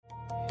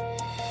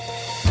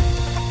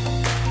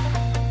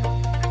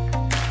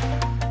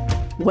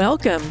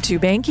Welcome to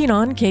Banking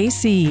on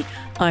KC.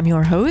 I'm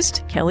your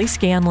host, Kelly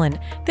Scanlon.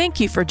 Thank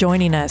you for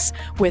joining us.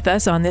 With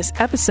us on this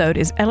episode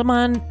is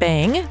Elimane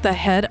Mbengue, the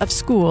head of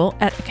school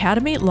at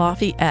Académie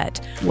Lafayette.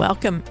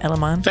 Welcome,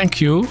 Elimane.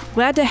 Thank you.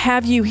 Glad to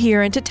have you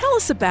here and to tell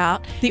us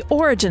about the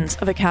origins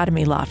of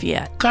Académie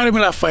Lafayette.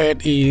 Académie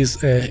Lafayette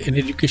is an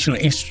educational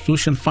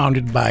institution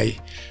founded by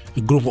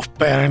a group of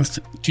parents,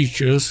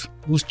 teachers,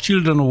 whose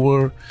children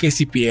were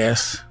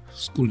KCPS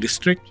school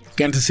district,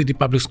 Kansas City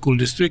Public School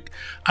District.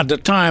 At the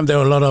time, there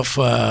were a lot of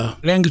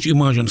language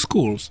immersion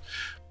schools.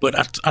 But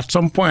at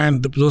some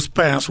point, those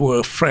parents were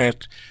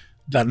afraid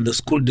that the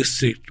school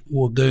district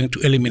were going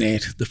to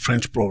eliminate the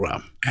French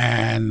program.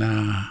 And,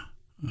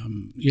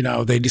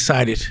 they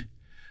decided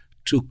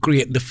to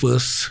create the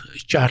first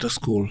charter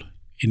school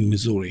in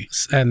Missouri.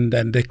 And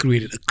then they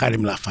created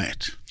Académie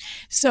Lafayette.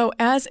 So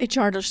as a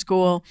charter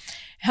school,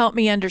 help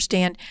me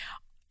understand,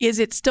 is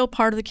it still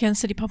part of the Kansas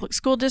City Public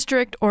School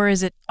District, or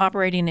is it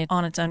operating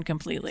on its own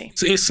completely?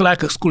 So it's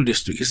like a school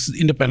district. It's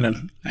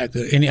independent, like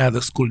any other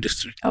school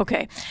district.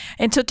 Okay.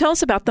 And so tell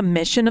us about the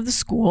mission of the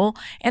school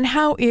and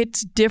how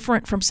it's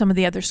different from some of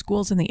the other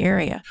schools in the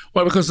area.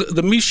 Well, because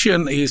the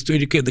mission is to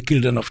educate the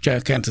children of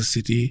Kansas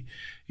City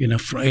in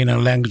a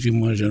language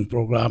immersion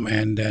program,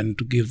 and then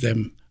to give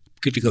them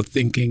critical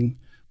thinking,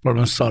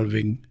 problem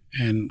solving,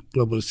 and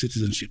global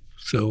citizenship.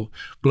 So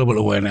global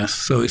awareness.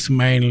 So it's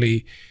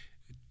mainly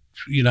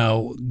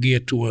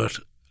geared toward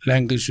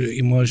language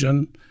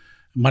immersion,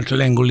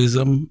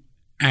 multilingualism,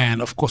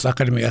 and of course,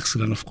 academic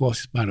excellence, of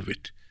course, is part of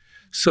it.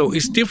 So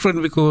it's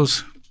different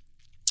because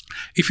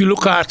if you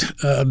look at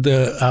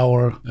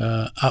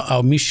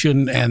our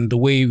mission and the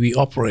way we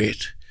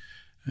operate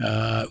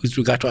with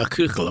regard to our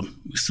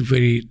curriculum, it's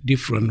very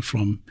different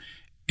from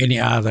any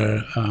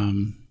other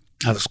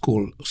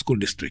school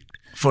district.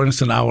 For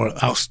instance, our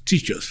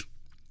teachers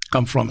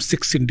come from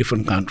 16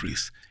 different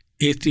countries.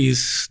 It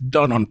is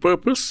done on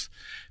purpose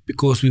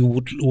because we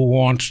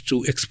want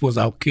to expose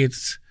our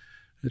kids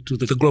to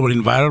the global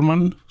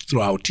environment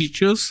through our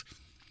teachers.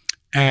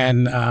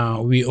 And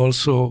we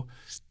also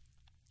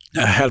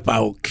help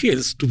our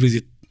kids to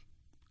visit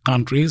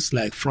countries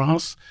like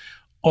France,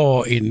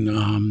 or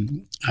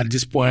at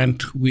this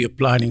point, we are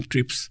planning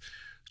trips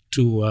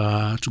to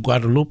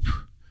Guadeloupe.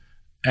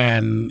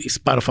 And it's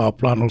part of our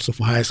plan also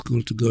for high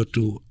school to go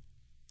to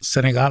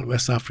Senegal,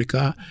 West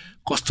Africa,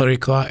 Costa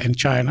Rica, and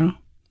China.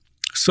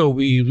 So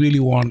we really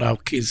want our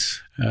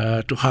kids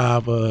to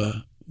have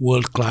a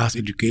world-class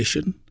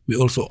education. We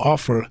also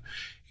offer a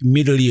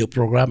middle-year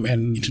program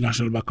and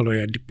international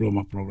baccalaureate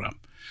diploma program.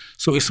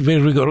 So it's very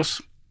rigorous.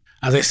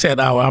 As I said,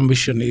 our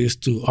ambition is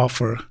to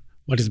offer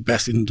what is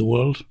best in the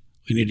world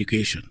in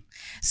education.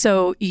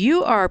 So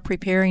you are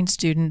preparing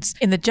students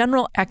in the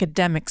general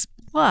academics,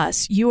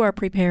 plus you are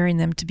preparing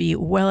them to be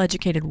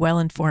well-educated,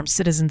 well-informed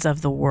citizens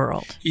of the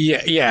world.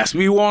 Yes,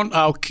 we want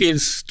our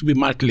kids to be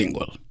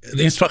multilingual.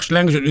 The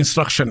language of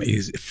instruction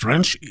is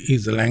French,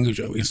 is the language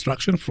of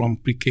instruction from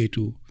pre-K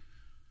to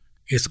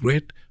 8th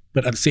grade.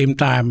 But at the same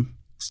time,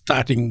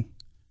 starting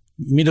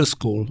middle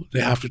school,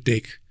 they have to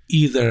take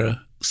either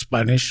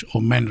Spanish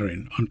or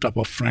Mandarin on top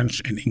of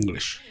French and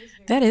English.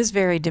 That is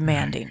very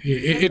demanding.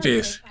 It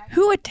is.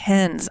 Who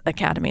attends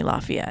Académie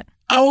Lafayette?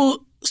 Our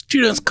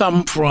students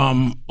come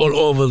from all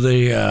over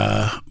the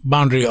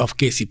boundary of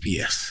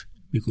KCPS,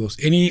 because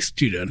any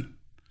student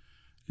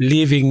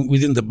living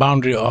within the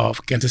boundary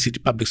of Kansas City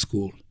Public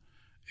School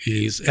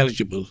is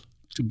eligible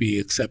to be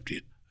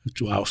accepted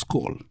to our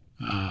school.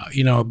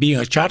 Being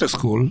a charter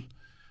school,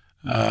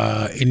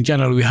 in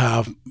general, we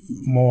have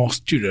more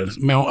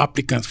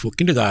applicants for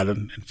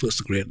kindergarten and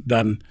first grade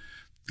than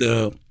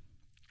the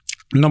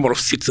number of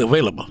seats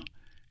available,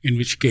 in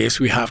which case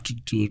we have to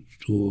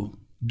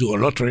do a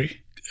lottery,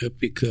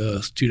 pick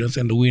students,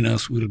 and the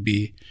winners will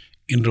be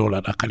enrolled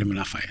at Académie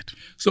Lafayette.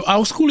 So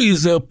our school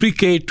is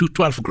pre-K to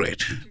 12th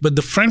grade, but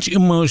the French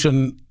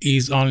immersion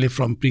is only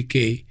from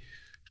pre-K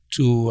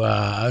to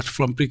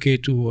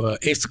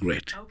 8th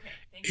grade.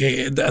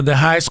 Okay, the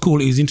high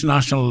school is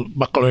International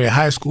Baccalaureate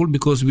High School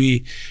because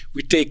we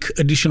take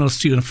additional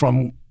students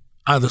from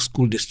other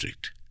school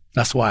districts.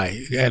 That's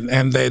why,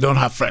 and they don't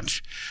have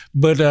French.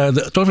 But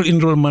the total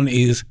enrollment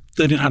is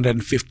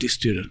 1,350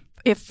 students.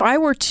 If I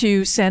were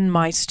to send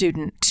my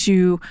student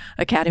to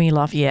Académie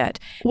Lafayette,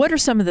 what are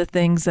some of the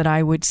things that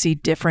I would see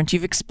different?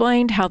 You've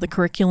explained how the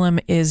curriculum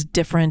is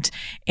different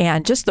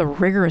and just the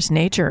rigorous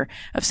nature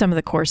of some of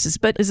the courses.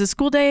 But is the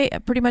school day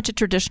pretty much a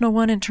traditional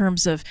one in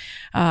terms of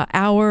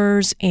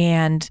hours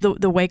and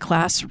the way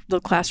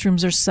the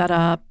classrooms are set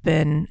up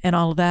and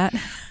all of that?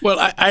 Well,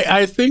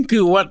 I think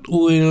what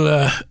will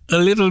a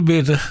little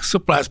bit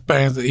surprise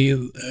parents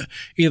is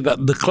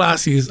that the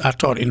classes are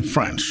taught in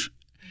French.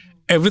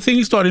 Everything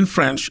is taught in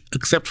French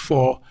except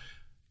for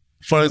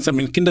instance,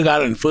 in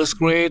kindergarten and first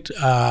grade,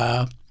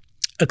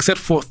 except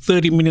for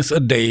 30 minutes a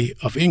day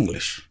of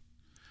English.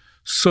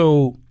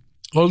 So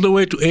all the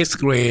way to 8th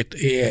grade,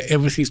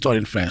 everything is taught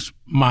in French.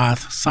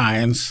 Math,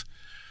 science,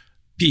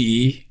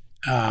 PE,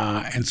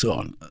 and so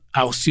on.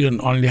 Our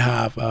students only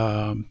have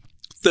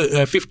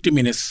 50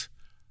 minutes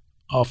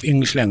of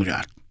English language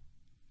art.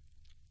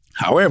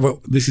 However,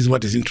 this is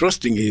what is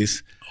interesting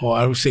is, or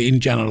I would say in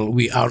general,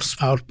 we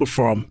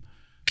outperform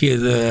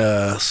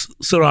kids,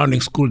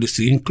 surrounding school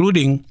districts,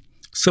 including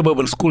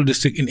suburban school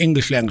district in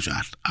English language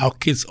art. Our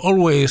kids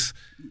always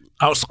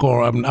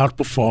outscore and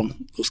outperform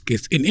those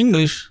kids in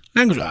English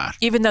language art.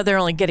 Even though they're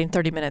only getting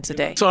 30 minutes a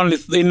day. It's only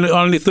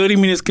 30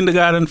 minutes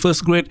kindergarten,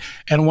 first grade,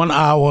 and 1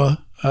 hour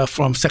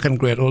from second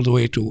grade all the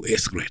way to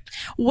eighth grade.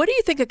 What do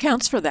you think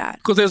accounts for that?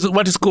 Because there's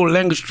what is called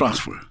language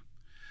transfer.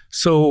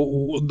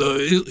 So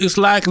it's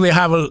like they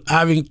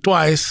having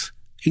twice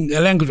in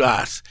language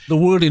arts. The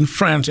word in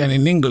French and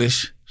in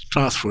English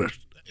transferred.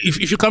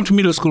 If you come to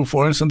middle school,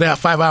 for instance, they have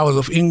 5 hours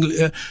of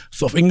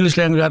English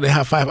language art. They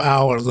have 5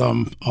 hours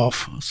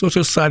of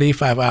social study,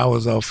 5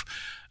 hours of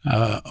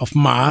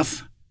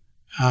math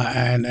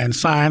and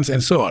science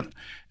and so on.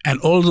 And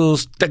all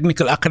those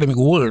technical academic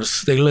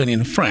words they learn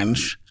in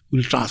French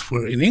will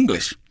transfer in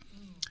English.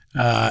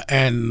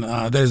 And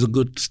there's a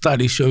good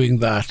study showing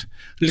that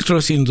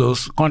literacy in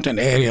those content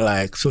area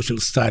like social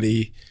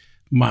study,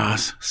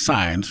 math,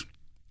 science,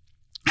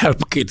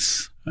 help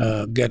kids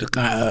get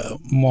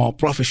more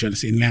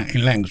proficiency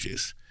in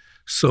languages.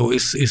 So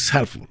it's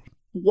helpful.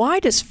 Why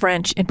does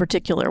French in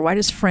particular, why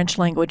does French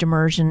language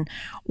immersion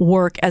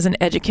work as an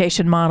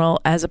education model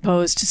as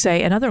opposed to,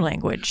 say, another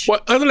language?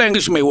 Well, other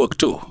language may work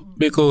too,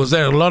 because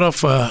there are a lot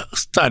of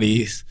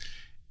studies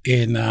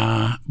in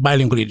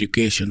bilingual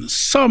education.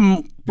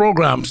 Some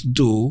programs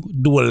do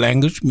dual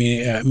language,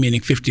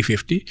 meaning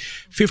 50-50.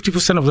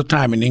 50% of the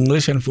time in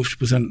English and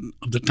 50%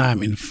 of the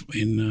time in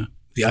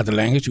the other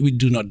language. We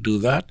do not do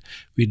that.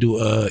 We do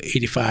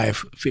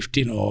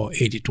 85-15 or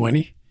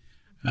 80-20.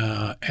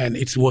 And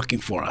it's working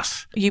for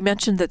us. You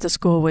mentioned that the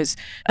school was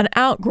an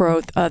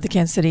outgrowth of the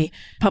Kansas City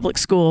public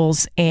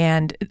schools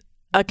and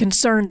a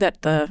concern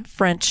that the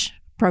French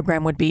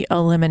program would be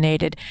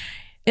eliminated.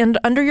 And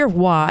under your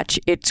watch,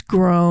 it's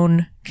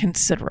grown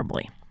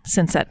considerably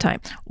since that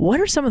time.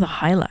 What are some of the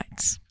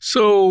highlights?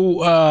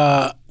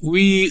 So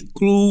we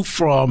grew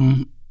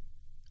from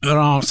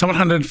around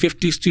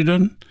 750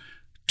 students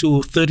to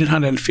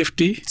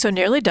 1,350. So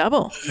nearly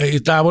double.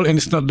 It's double, and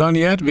it's not done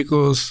yet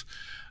because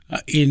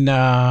in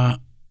 4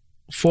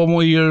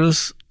 more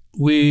years,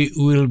 we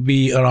will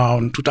be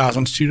around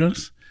 2,000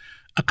 students.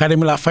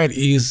 Académie Lafayette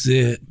is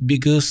the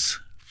biggest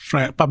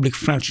public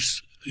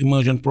French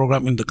immersion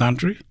program in the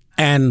country.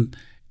 And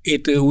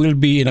it will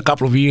be, in a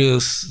couple of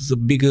years, the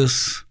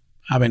biggest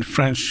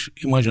French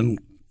immersion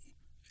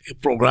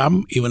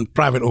program, even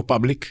private or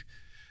public,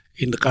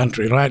 in the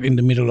country, right in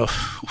the middle of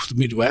the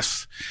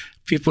Midwest.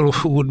 People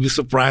who would be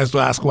surprised to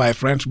ask why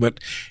French, but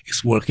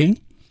it's working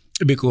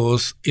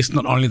because it's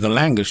not only the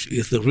language,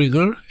 it's the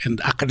rigor and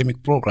the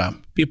academic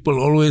program. People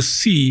always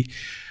see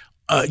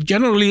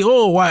generally,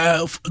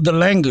 why the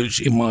language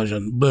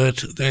immersion,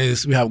 but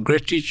we have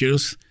great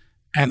teachers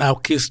and our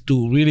kids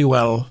do really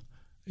well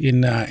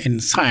in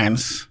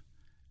science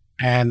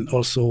and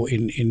also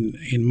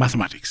in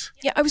mathematics.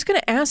 Yeah, I was going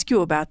to ask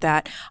you about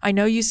that. I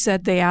know you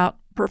said they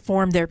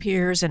outperform their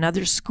peers in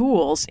other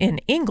schools in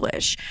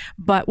English,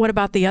 but what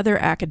about the other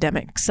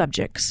academic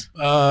subjects?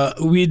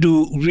 We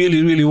do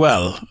really, really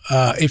well.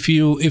 If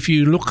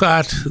you look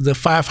at the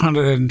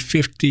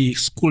 550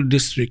 school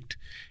district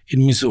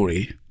in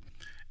Missouri,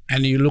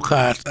 and you look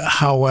at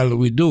how well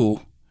we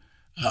do,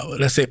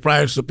 let's say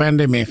prior to the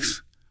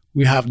pandemics,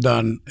 we have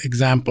done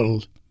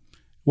example,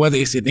 whether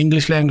it's in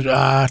English language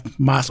art,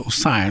 math, or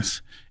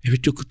science. If you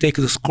take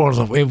the scores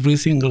of every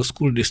single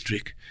school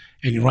district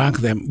and you rank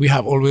them, we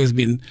have always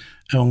been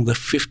among the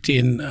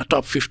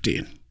top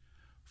 15.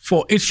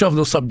 For each of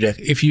those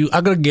subjects, if you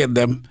aggregate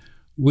them,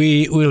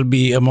 we will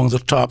be among the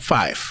top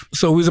 5.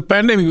 So with the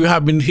pandemic, we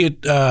have been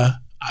hit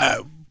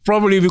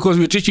probably because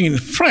we're teaching in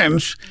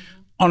French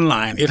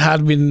online. It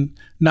had been,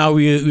 now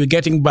we're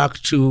getting back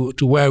to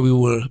where we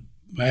were,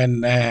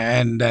 and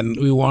then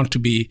we want to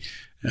be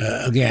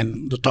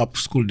again, the top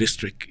school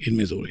district in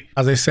Missouri.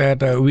 As I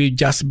said, we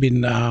have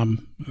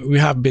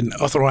been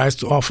authorized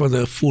to offer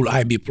the full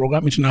IB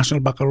program, International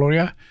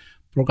Baccalaureate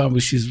program,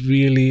 which is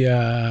really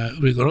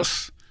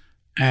rigorous.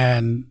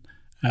 And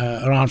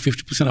around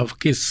 50% of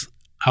kids,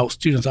 our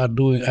students are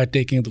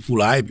taking the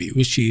full IB,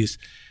 which is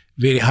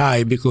very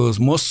high because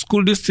most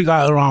school districts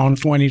are around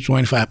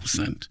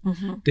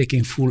 20-25%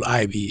 taking full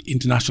IB,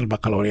 International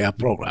Baccalaureate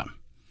program.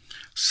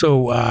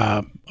 So,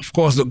 of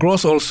course, the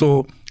growth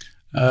also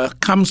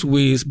comes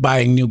with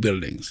buying new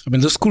buildings.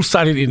 The school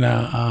started in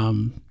a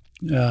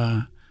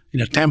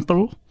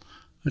temple,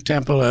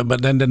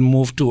 but then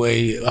moved to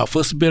our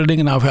first building.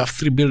 And now we have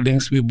 3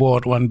 buildings. We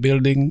bought 1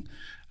 building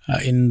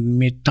in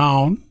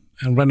Midtown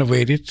and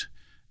renovated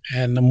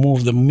and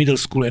moved the middle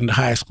school and the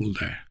high school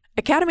there.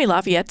 Académie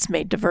Lafayette's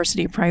made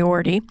diversity a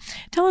priority.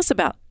 Tell us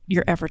about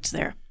your efforts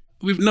there.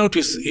 We've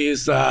noticed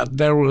is that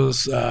there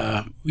was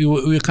we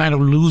were kind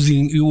of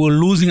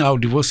losing our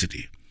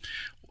diversity.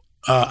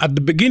 At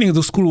the beginning,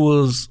 the school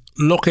was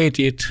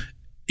located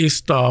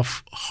east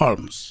of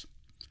Holmes.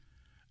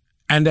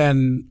 And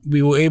then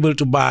we were able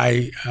to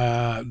buy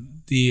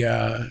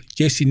the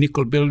J.C.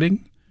 Nicol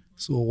building,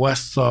 so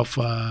west of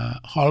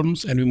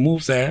Holmes, and we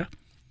moved there.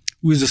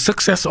 with the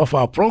success of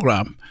our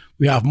program,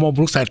 we have more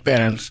Brookside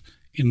parents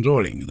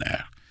enrolling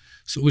there.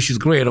 So, which is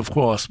great, of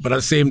course. But at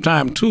the same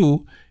time,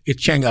 too, it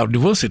changed our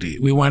diversity.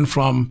 We went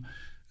from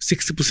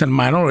 60%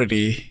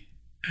 minority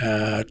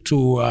to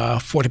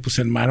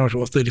 40% minority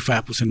or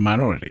 35%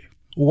 minority.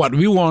 What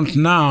we want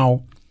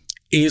now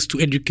is to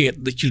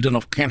educate the children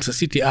of Kansas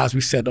City, as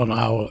we said in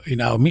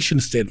our mission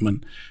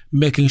statement,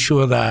 making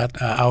sure that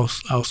our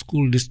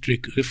school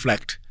district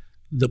reflect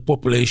the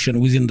population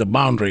within the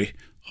boundary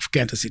of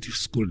Kansas City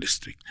School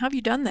District. How have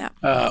you done that?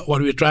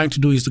 What we're trying to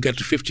do is to get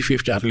to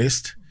 50-50 at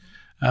least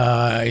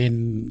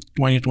in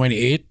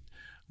 2028.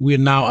 We're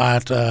now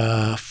at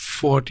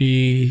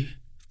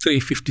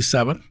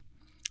 43-57.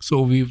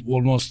 So we've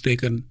almost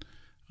taken,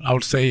 I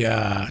would say,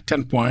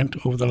 10 points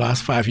over the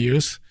last 5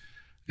 years.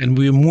 And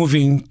we're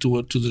moving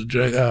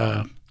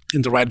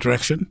in the right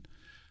direction.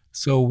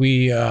 So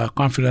we are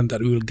confident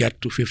that we will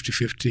get to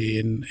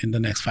 50-50 in the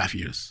next 5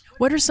 years.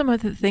 What are some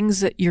of the things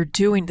that you're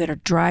doing that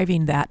are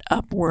driving that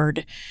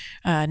upward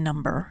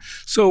number?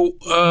 So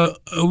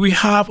we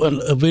have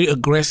a very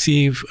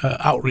aggressive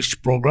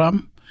outreach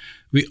program.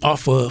 We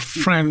offer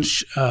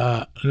French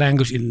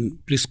language in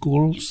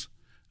preschools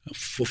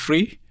for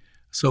free.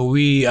 So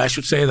I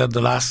should say that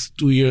the last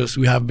 2 years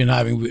we have been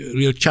having a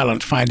real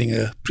challenge finding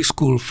a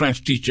preschool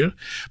French teacher,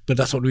 but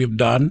that's what we've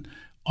done,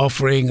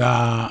 offering,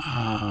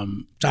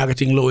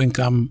 targeting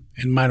low-income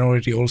and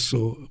minority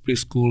also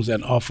preschools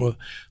and offer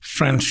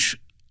French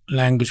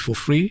language for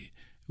free.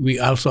 We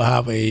also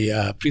have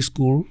a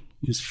preschool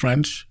with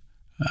French,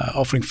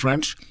 offering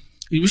French.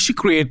 We should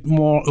create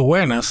more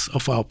awareness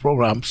of our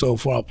program. So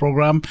for our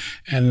program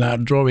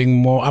and drawing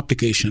more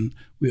application,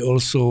 we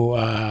also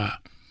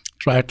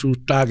try to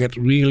target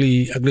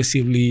really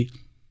aggressively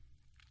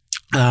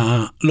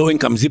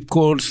low-income zip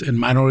codes and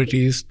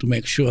minorities to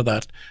make sure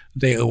that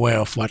they're aware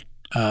of what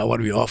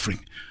we're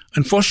offering.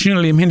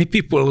 Unfortunately, many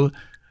people,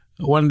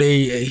 when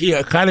they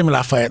hear Académie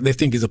Lafayette, they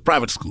think it's a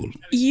private school.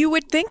 You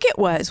would think it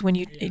was when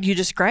you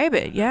describe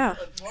it, yeah.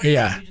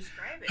 Yeah.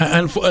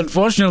 And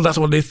unfortunately, that's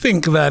what they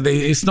think, that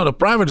it's not a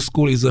private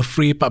school, it's a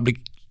free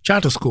public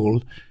charter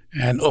school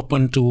and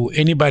open to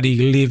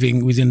anybody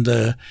living within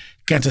the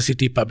Kansas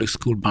City public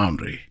school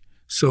boundary.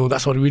 So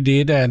that's what we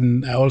did,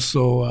 and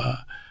also,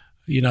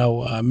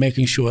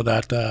 making sure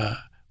that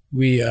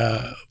we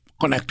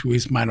connect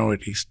with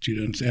minority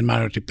students and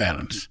minority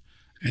parents,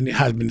 and it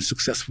has been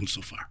successful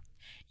so far.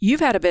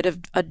 You've had a bit of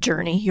a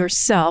journey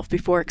yourself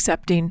before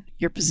accepting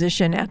your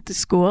position at the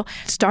school.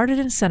 Started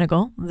in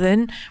Senegal,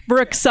 then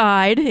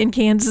Brookside in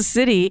Kansas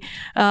City,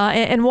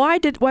 and why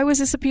was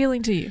this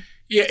appealing to you?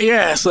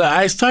 Yes,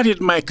 I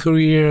started my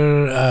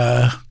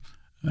career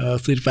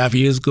 35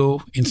 years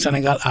ago in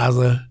Senegal as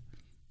a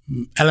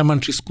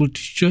elementary school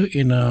teacher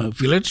in a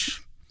village.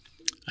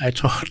 I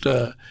taught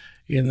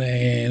in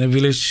a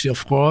village,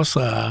 of course,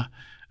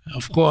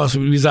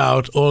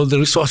 without all the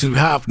resources I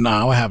have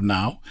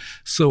now.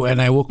 So,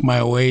 and I worked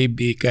my way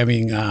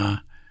becoming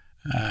a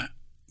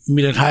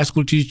middle and high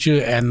school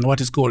teacher and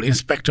what is called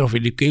inspector of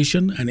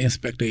education. An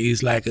inspector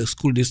is like a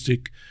school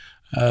district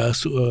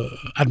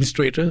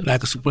administrator,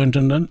 like a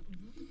superintendent.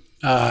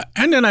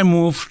 And then I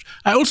moved.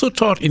 I also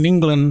taught in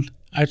England.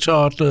 I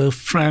taught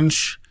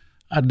French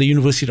at the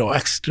University of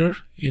Exeter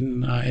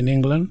in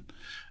England,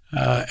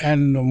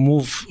 and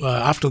moved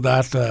after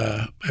that.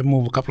 I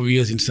moved a couple of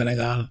years in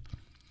Senegal,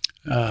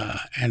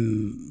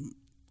 and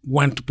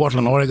went to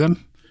Portland, Oregon.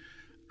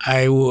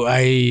 I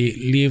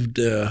lived,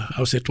 I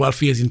would say,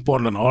 12 years in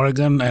Portland,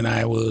 Oregon, and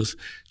I was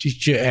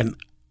teacher and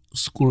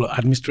school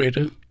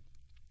administrator,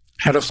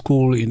 head of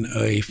school in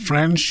a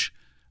French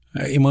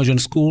immersion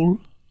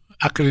school,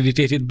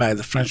 accredited by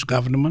the French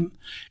government.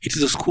 It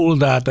is a school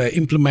that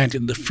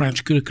implemented the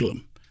French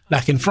curriculum,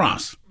 like in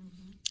France.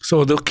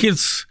 So the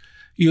kids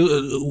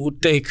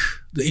would take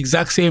the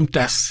exact same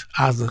tests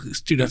as the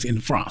students in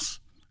France,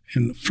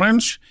 in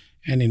French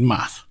and in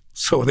math.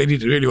 So they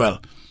did really well.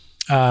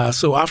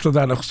 So after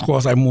that, of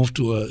course, I moved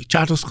to a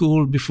charter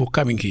school before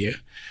coming here.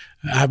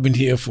 I've been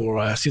here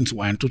for since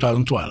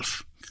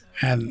 2012,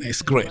 and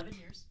it's great.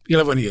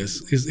 11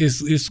 years.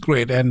 It's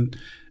great, and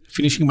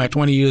finishing my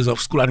 20 years of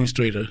school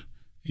administrator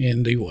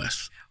in the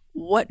U.S.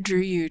 What drew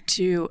you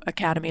to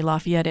Académie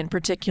Lafayette in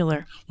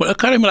particular? Well,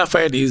 Académie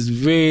Lafayette is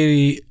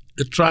very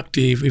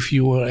attractive if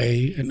you were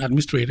an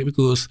administrator,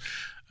 because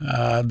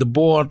the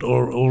board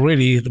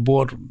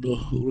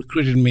who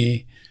recruited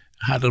me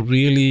had a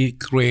really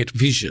great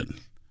vision,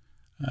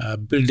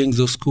 building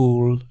the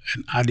school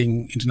and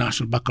adding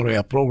international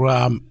baccalaureate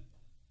program,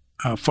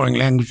 foreign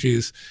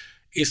languages.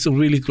 It's a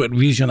really great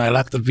vision. I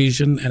like the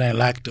vision, and I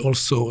liked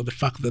also the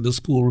fact that the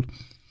school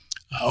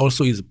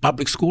also is a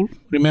public school.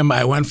 Remember,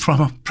 I went from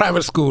a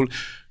private school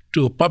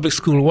to a public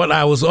school. What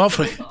I was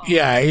offering,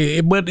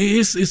 but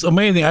it's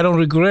amazing. I don't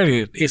regret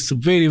it. It's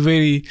very,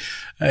 very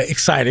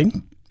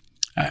exciting,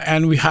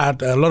 and we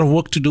had a lot of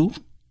work to do.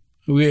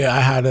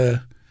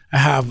 I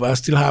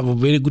still have a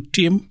very good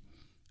team.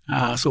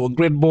 So a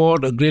great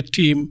board, a great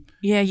team.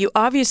 Yeah, you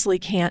obviously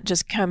can't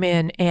just come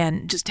in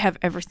and just have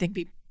everything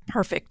be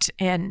perfect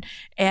and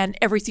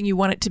everything you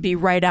want it to be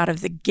right out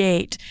of the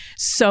gate.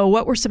 So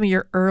what were some of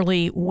your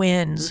early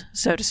wins,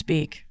 so to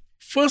speak?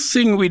 First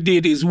thing we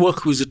did is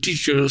work with the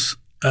teachers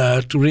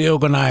to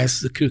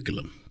reorganize the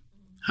curriculum.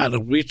 Had a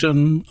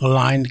written,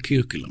 aligned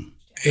curriculum,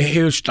 a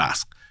huge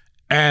task.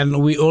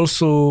 And we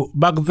also,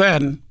 back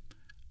then,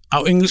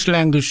 our English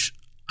language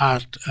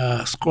art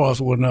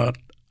scores were not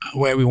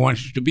where we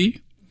wanted it to be.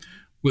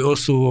 We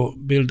also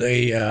built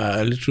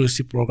a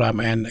literacy program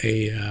and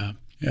a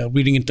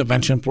reading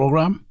intervention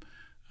program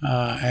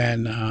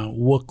and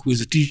work with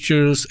the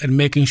teachers and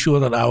making sure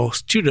that our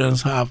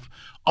students have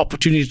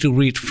opportunity to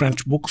read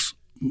French books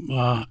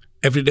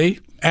every day.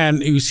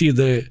 And you see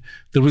the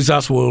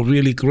results were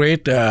really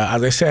great.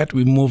 As I said,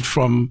 we moved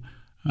from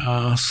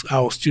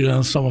our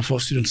students, some of our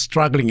students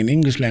struggling in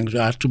English language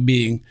art to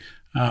being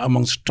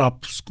amongst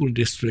top school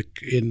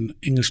district in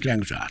English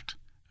language art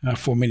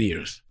for many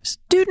years.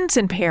 Students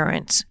and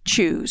parents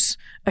choose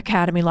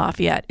Académie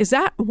Lafayette. Is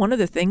that one of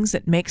the things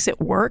that makes it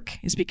work?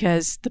 Is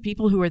because the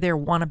people who are there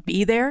want to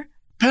be there?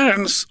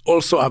 Parents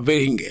also are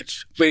very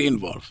engaged, very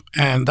involved,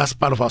 and that's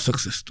part of our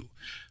success too.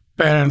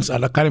 Parents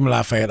at Académie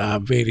Lafayette are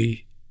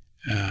very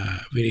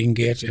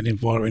engaged and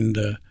involved in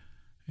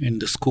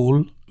the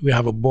school. We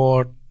have a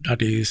board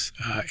that is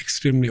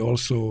extremely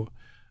also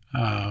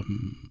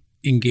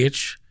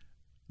engaged.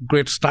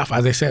 Great staff.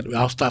 As I said,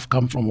 our staff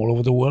come from all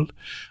over the world.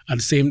 At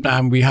the same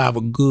time, we have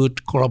a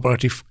good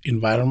collaborative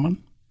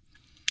environment.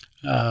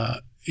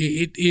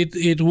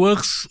 It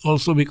works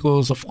also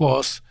because, of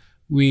course,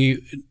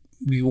 we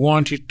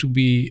want it to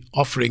be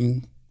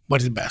offering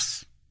what is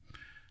best.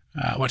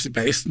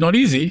 It's not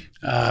easy,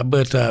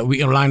 but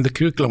we aligned the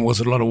curriculum. It was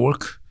a lot of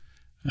work,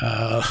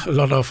 a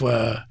lot of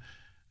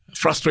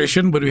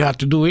frustration, but we had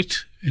to do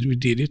it, and we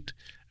did it.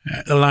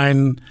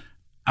 Align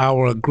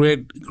our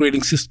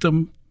grading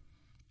system,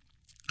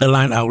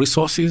 align our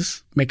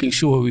resources, making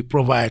sure we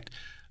provide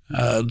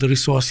the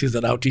resources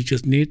that our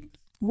teachers need.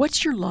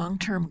 What's your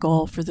long-term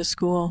goal for the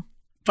school?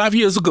 5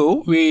 years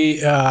ago, we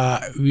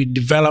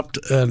developed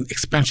an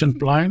expansion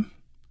plan.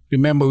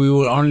 Remember, we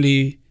were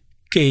only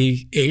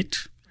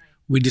K-8.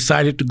 We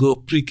decided to go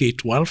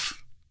pre-K-12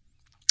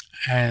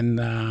 and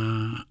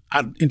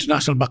an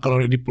international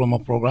baccalaureate diploma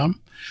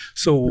program.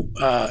 So,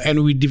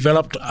 and we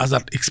developed as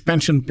that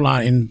expansion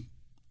plan in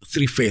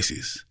 3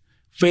 phases.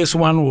 Phase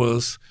 1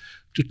 was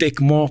to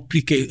take more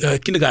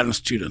kindergarten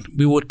students.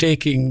 We were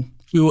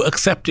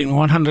accepting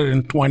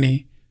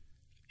 120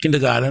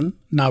 kindergarten.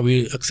 Now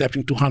we're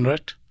accepting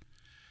 200,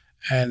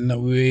 and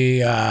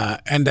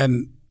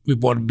then we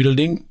bought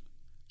building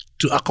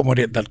to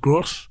accommodate that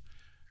growth,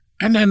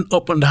 and then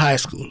opened the high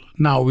school.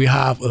 Now we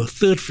have a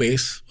 3rd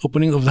phase.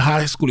 Opening of the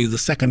high school is the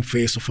 2nd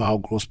phase of our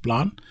growth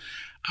plan.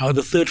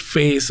 The 3rd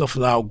phase of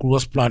our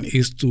growth plan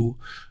is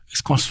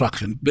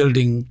construction,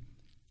 building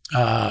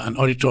an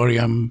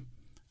auditorium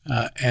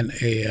and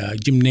a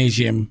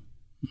gymnasium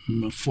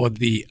for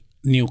the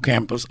new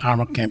campus,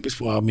 Arnold campus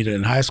for our middle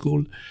and high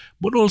school,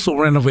 but also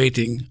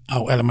renovating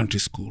our elementary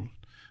school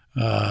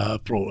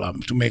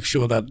program to make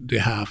sure that they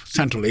have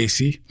central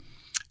AC.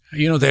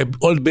 You know, they're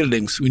old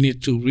buildings. We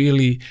need to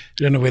really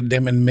renovate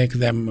them and make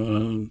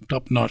them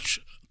top-notch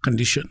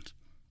conditions.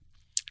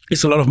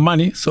 It's a lot of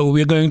money, so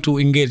we're going to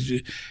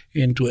engage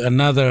into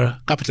another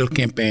capital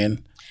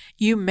campaign.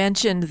 You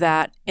mentioned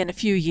that in a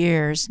few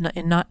years,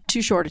 in not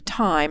too short a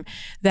time,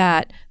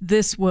 that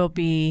this will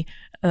be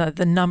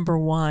the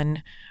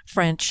 #1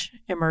 French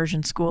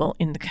immersion school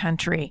in the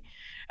country.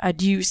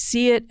 Do you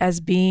see it as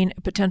being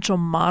a potential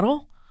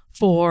model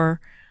for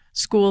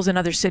schools in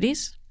other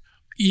cities?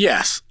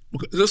 Yes.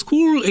 The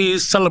school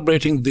is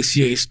celebrating this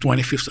year its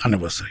 25th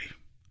anniversary.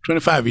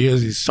 25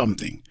 years is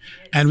something.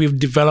 And we've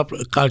developed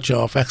a culture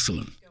of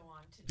excellence.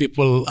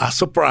 People are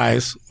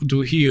surprised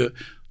to hear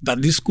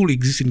that this school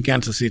exists in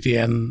Kansas City,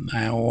 and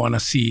I want to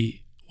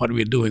see what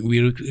we're doing.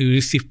 We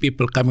receive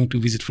people coming to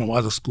visit from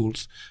other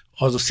schools,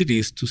 other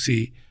cities to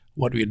see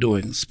what we're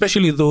doing,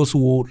 especially those who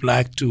would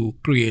like to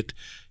create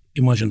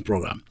immersion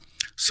program.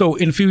 So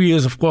in a few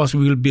years, of course,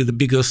 we will be the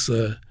biggest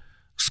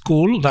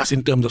school. That's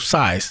in terms of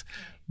size.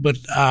 But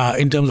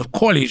in terms of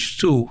college,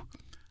 too,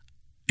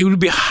 it will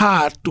be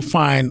hard to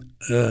find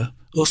a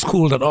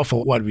school that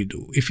offers what we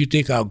do. If you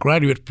take our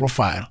graduate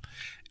profile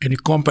and you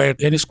compare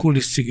any school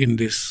district in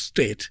this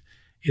state,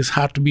 it's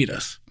hard to beat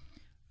us.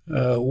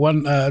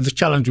 The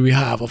challenge we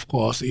have, of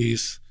course,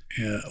 is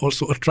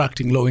also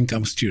attracting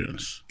low-income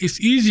students. It's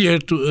easier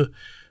to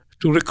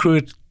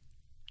recruit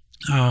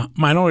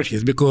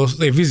minorities because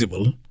they're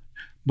visible,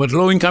 but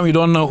low-income, you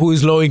don't know who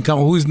is low-income,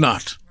 who is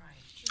not.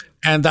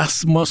 And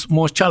that's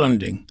more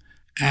challenging.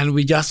 And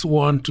we just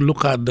want to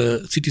look at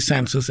the city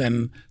census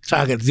and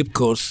target zip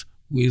codes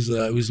with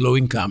low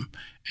income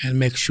and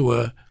make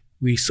sure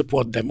we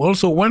support them.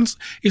 Also,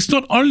 it's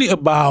not only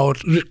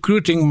about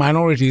recruiting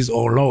minorities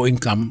or low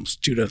income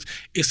students.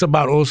 It's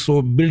about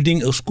also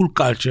building a school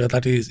culture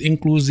that is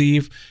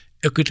inclusive,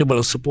 equitable,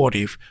 and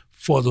supportive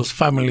for those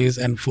families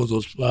and for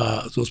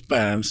those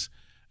parents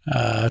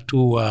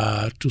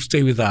to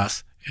stay with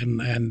us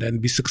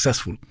and be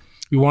successful.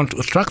 We want to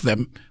attract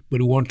them, but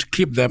we want to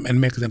keep them and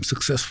make them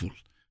successful.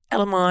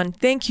 Elimane,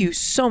 thank you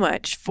so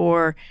much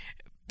for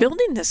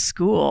building this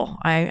school.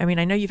 I mean,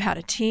 I know you've had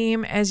a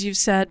team, as you've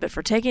said, but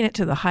for taking it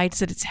to the heights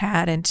that it's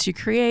had and to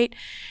create,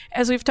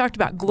 as we've talked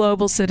about,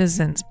 global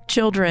citizens,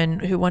 children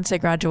who, once they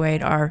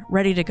graduate, are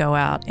ready to go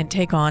out and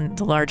take on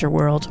the larger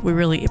world. We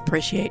really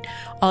appreciate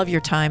all of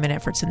your time and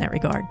efforts in that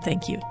regard.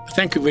 Thank you.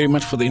 Thank you very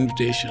much for the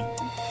invitation.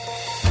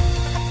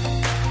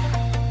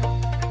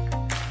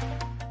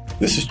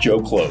 This is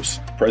Joe Close,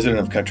 president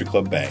of Country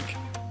Club Bank.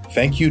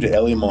 Thank you to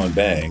Elimane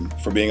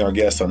Mbengue for being our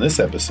guest on this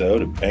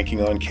episode of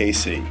Banking on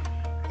KC.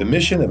 The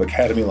mission of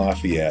Académie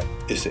Lafayette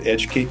is to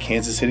educate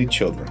Kansas City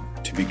children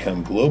to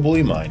become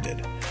globally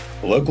minded,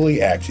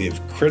 locally active,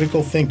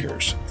 critical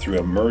thinkers through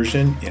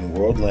immersion in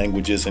world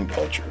languages and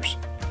cultures.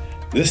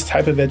 This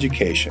type of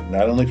education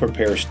not only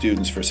prepares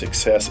students for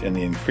success in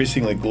the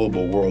increasingly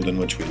global world in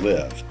which we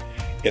live,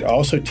 it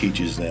also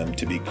teaches them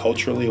to be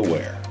culturally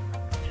aware.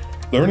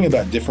 Learning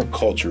about different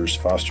cultures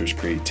fosters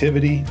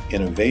creativity,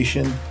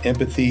 innovation,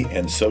 empathy,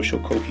 and social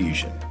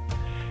cohesion.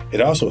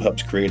 It also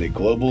helps create a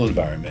global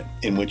environment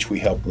in which we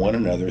help one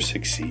another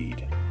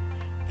succeed.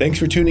 Thanks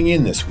for tuning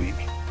in this week.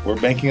 We're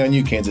banking on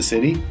you, Kansas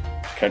City.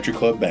 Country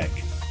Club Bank,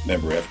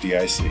 member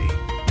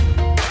FDIC.